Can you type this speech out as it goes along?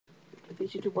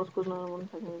Peace YouTube, what's going on? One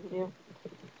second video.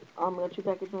 I got 2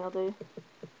 packages mail day.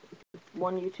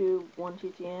 1 YouTube, 1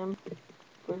 TTM.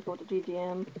 First go to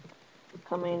TTM.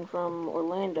 Coming from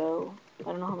Orlando. I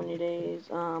don't know how many days.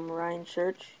 Ryan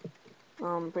Church.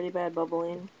 Pretty bad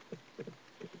bubbling.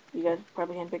 You guys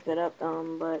probably can't pick that up,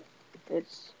 but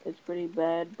it's pretty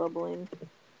bad bubbling.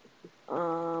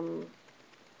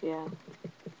 Yeah.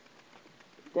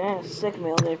 Then a sick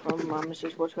mail day from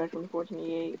Mr. Sports Crack from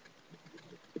 1488.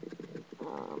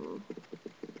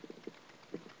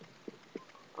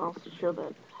 I'll show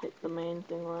that hit the main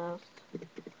thing last.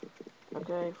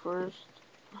 Okay, first,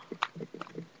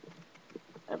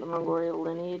 Evan Longoria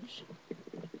lineage.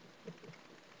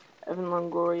 Evan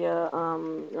Longoria,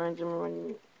 Ryan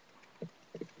Zimmerman,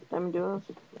 Diamond Duos.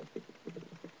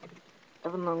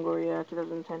 Evan Longoria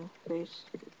 2010 base.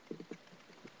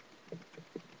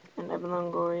 And Evan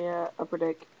Longoria Upper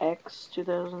Deck X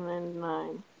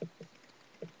 2009.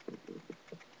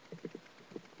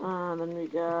 Then we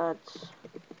got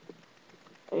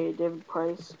a David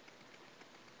Price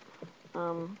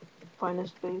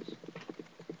finest base.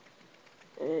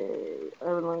 A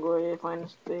Evan Longoria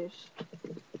finest base.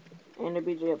 And a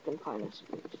BJ Upton finest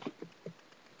base.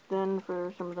 Then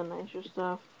for some of the nicer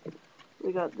stuff,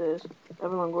 we got this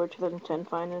Evan Longoria 2010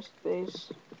 finest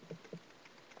base.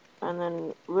 And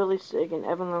then really sick, an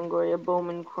Evan Longoria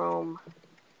Bowman Chrome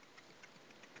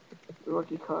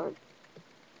rookie card.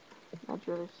 That's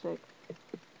really sick.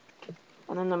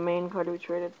 And then the main card we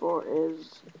traded for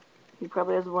is, he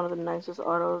probably has one of the nicest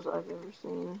autos I've ever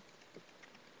seen.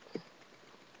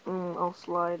 I'll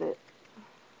slide it.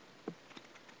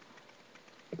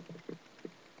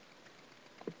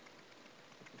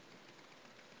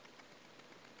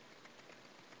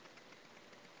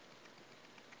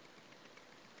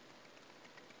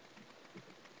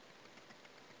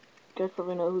 You guys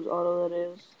probably know whose auto that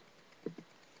is.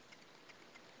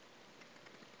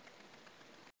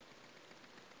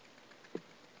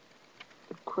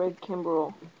 Craig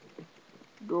Kimbrell.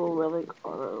 Dual Relic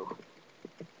auto.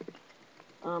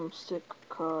 Sick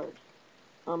card.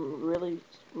 Really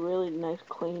nice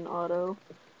clean auto.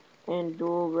 And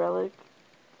dual relic.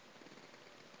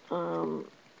 I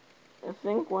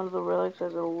think one of the relics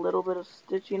has a little bit of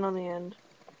stitching on the end.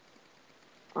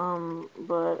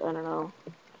 But I don't know.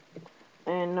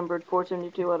 And numbered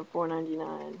 472 out of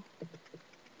 499.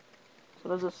 So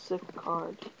that's a sick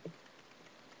card.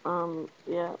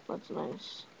 Yeah, that's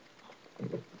nice.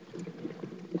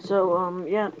 So,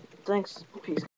 yeah, thanks. Peace.